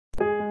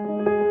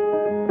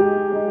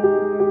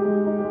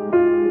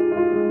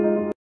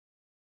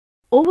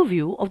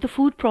Overview of the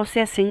food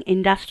processing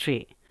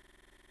industry.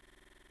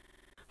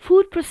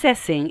 Food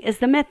processing is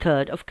the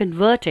method of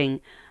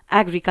converting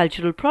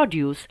agricultural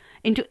produce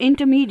into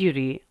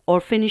intermediary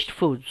or finished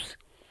foods,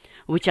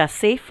 which are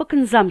safe for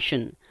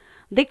consumption.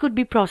 They could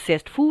be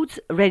processed foods,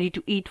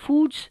 ready-to-eat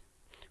foods,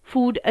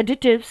 food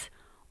additives,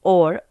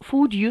 or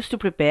food used to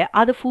prepare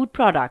other food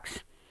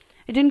products.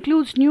 It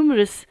includes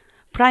numerous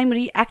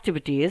primary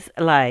activities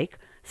like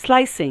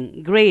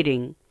slicing,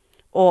 grading,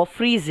 or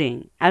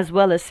freezing, as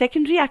well as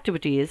secondary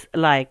activities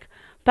like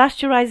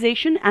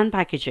pasteurization and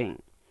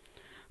packaging.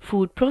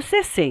 Food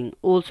processing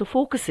also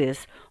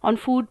focuses on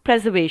food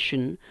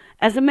preservation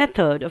as a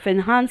method of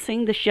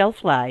enhancing the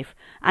shelf life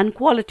and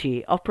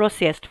quality of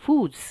processed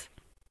foods.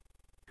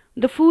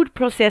 The food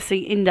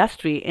processing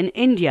industry in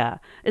India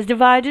is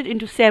divided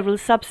into several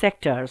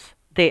subsectors.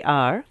 They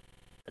are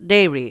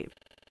dairy,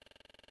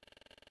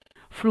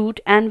 fruit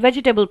and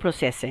vegetable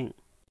processing,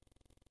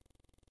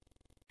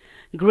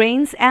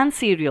 grains and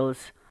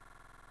cereals,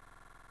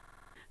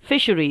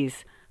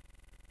 fisheries,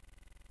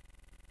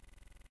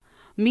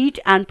 meat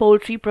and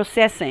poultry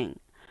processing,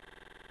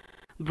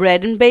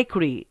 bread and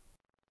bakery,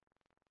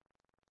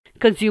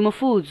 consumer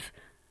foods.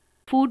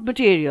 Food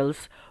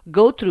materials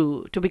go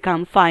through to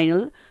become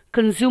final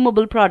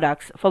consumable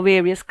products for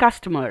various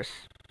customers.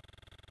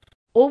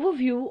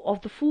 Overview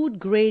of the food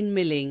grain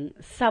milling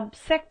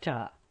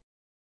subsector.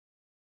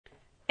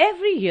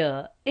 Every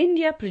year,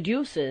 India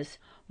produces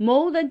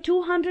more than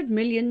 200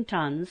 million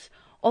tons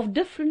of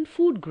different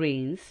food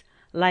grains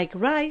like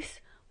rice,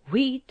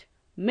 wheat,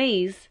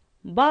 maize,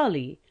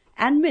 barley,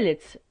 and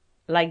millets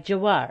like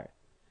jawar,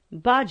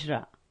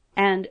 bajra,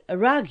 and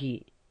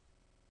ragi.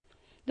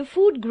 The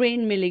food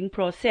grain milling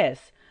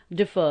process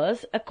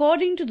differs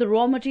according to the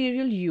raw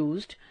material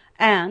used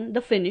and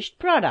the finished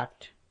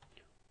product.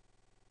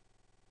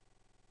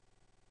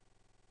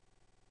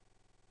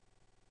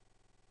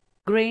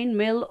 Grain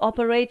mill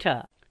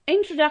operator.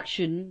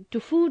 Introduction to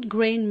food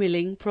grain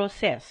milling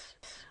process.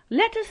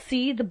 Let us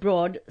see the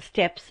broad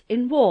steps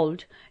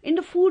involved in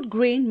the food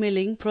grain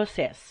milling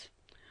process: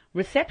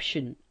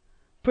 reception,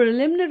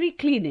 preliminary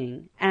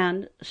cleaning,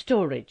 and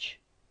storage.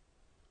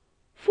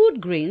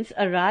 Food grains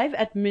arrive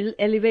at mill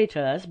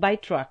elevators by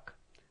truck,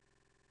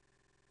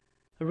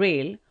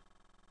 rail,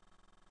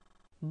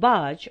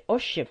 barge, or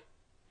ship,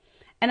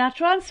 and are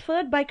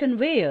transferred by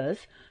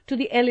conveyors to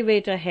the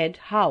elevator head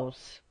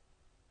house.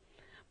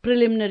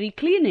 Preliminary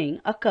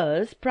cleaning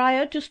occurs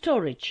prior to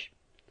storage.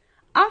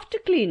 After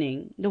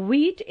cleaning, the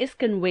wheat is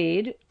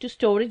conveyed to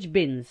storage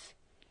bins.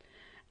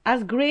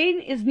 As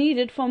grain is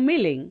needed for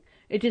milling,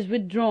 it is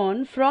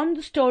withdrawn from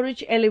the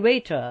storage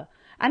elevator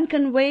and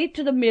conveyed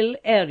to the mill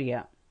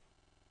area.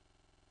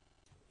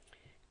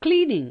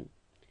 Cleaning.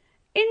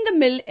 In the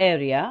mill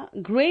area,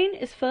 grain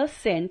is first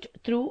sent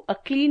through a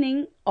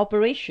cleaning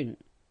operation.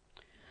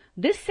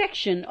 This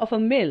section of a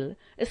mill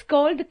is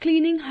called the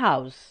cleaning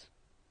house.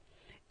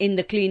 In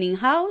the cleaning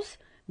house,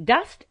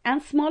 dust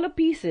and smaller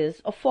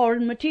pieces of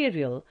foreign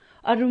material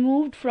are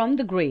removed from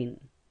the grain.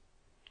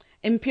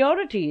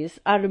 Impurities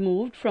are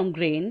removed from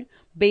grain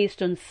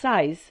based on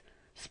size,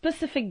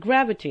 specific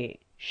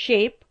gravity,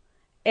 shape,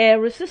 air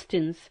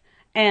resistance,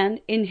 and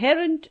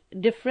inherent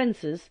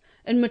differences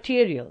in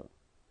material.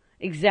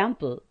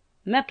 Example: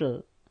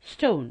 metal,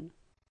 stone.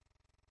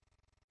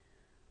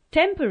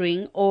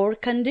 Tempering or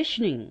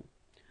conditioning.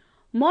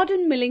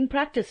 Modern milling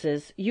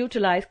practices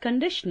utilize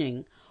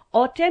conditioning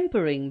or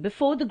tempering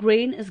before the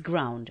grain is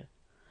ground.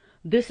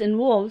 This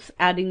involves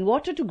adding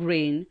water to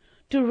grain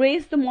to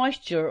raise the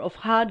moisture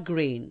of hard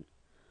grain.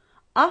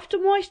 After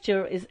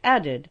moisture is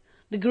added,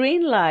 the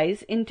grain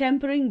lies in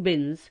tempering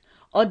bins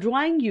or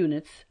drying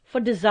units for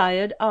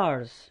desired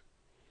hours.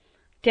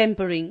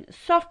 Tempering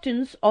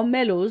softens or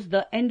mellows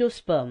the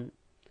endosperm,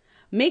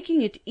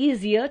 making it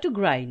easier to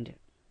grind.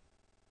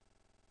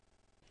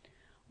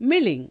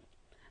 Milling.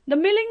 The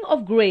milling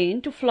of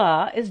grain to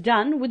flour is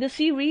done with a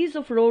series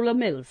of roller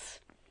mills.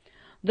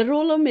 The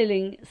roller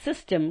milling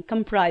system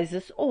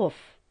comprises of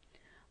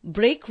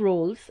break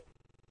rolls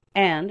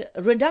and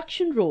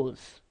reduction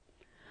rolls.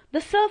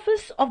 The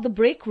surface of the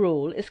break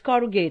roll is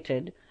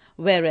corrugated,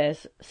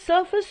 whereas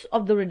surface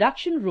of the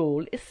reduction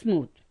roll is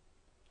smooth.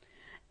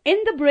 In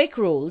the break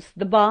rolls,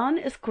 the barn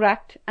is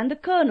cracked and the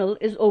kernel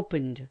is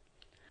opened.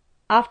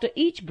 After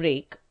each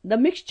break, the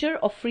mixture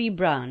of free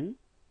bran,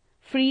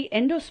 free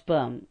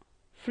endosperm,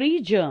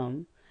 free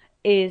germ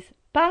is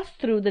passed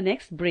through the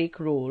next break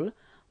roll,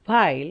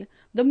 while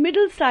the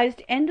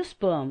middle-sized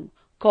endosperm,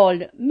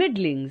 called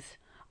middlings,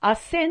 are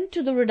sent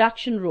to the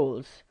reduction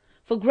rolls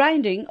for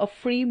grinding of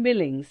free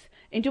millings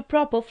into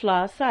proper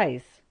flour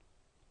size.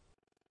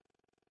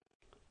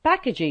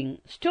 Packaging,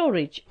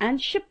 storage,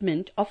 and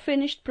shipment of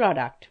finished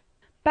product.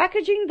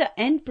 Packaging the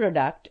end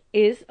product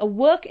is a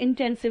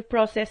work-intensive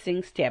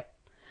processing step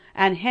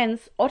and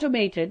hence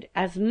automated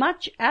as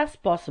much as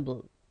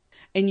possible.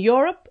 In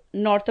Europe,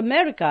 North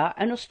America,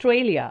 and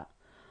Australia,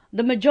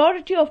 the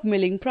majority of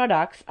milling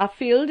products are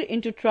filled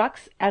into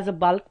trucks as a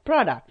bulk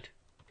product.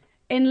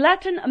 In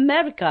Latin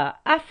America,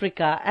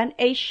 Africa, and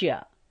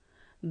Asia,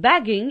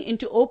 bagging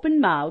into open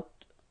mouth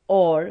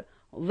or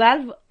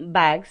valve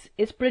bags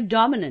is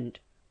predominant.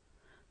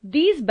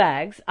 These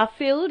bags are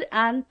filled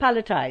and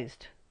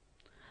palletized.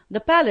 The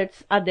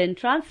pallets are then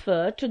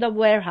transferred to the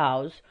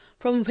warehouse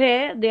from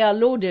where they are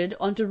loaded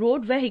onto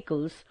road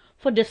vehicles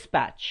for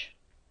dispatch.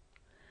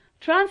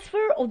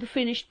 Transfer of the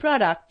finished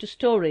product to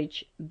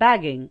storage,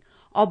 bagging,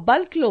 or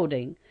bulk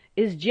loading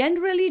is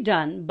generally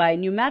done by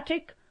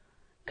pneumatic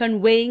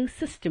conveying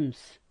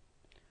systems.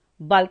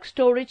 Bulk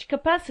storage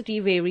capacity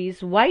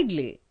varies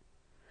widely,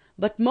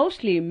 but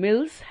mostly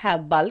mills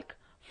have bulk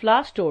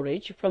flour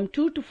storage from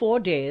 2 to 4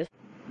 days.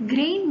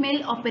 Grain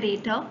mill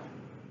operator,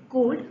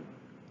 code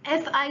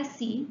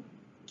FICSI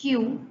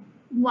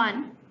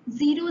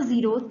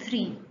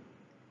Q1003,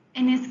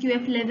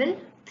 NSQF level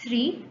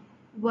 3,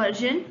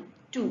 version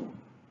 2.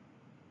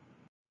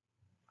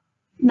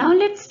 Now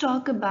let's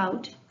talk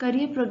about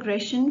career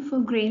progression for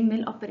grain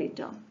mill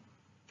operator.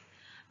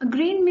 A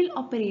grain mill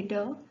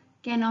operator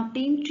can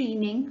obtain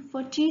training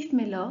for chief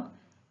miller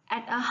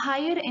at a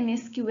higher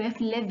NSQF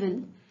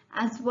level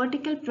as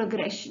vertical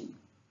progression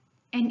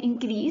and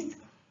increase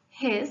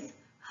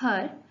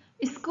his/her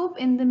scope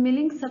in the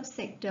milling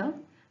subsector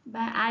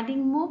by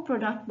adding more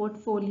product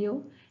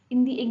portfolio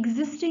in the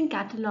existing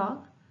catalog,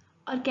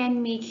 or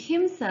can make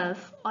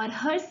himself or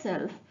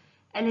herself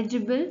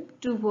eligible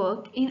to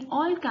work in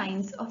all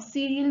kinds of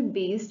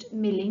serial-based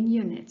milling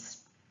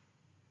units.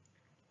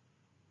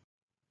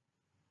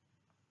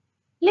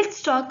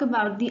 Let's talk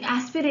about the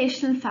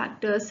aspirational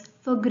factors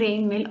for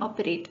grain mill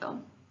operator.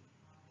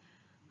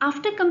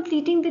 After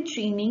completing the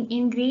training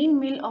in grain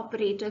mill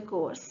operator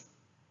course,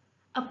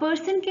 a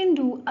person can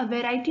do a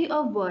variety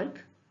of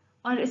work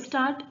or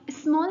start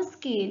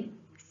small-scale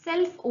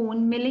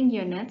self-owned milling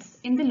units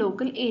in the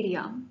local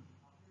area.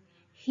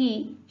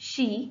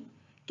 He/she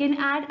can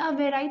add a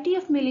variety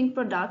of milling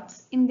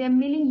products in their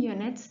milling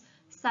units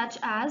such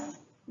as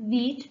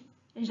wheat,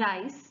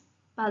 rice,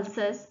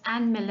 pulses,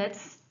 and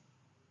millets.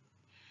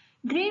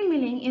 Grain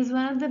milling is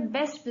one of the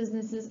best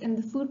businesses in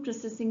the food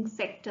processing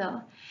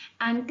sector,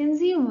 and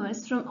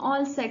consumers from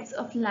all sects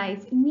of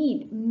life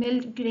need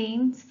milled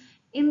grains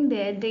in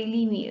their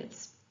daily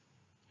meals.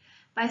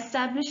 By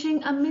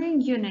establishing a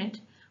milling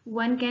unit,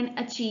 one can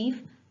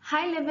achieve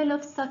high level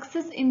of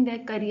success in their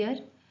career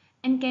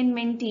and can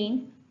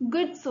maintain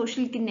good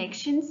social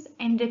connections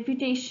and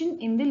reputation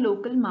in the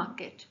local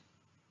market.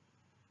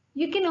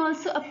 You can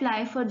also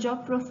apply for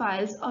job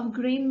profiles of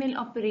grain mill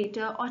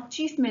operator or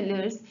chief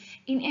millers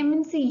in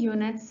MNC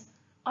units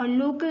or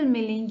local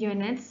milling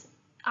units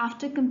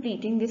after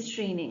completing this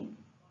training.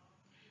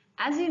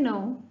 As you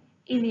know,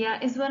 India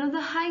is one of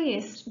the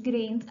highest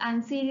grains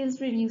and cereals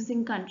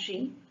producing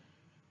country,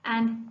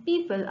 and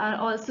people are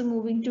also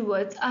moving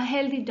towards a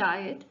healthy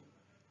diet,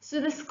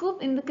 so the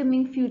scope in the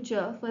coming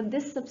future for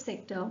this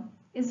subsector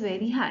is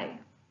very high.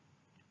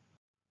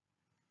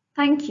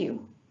 Thank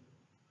you.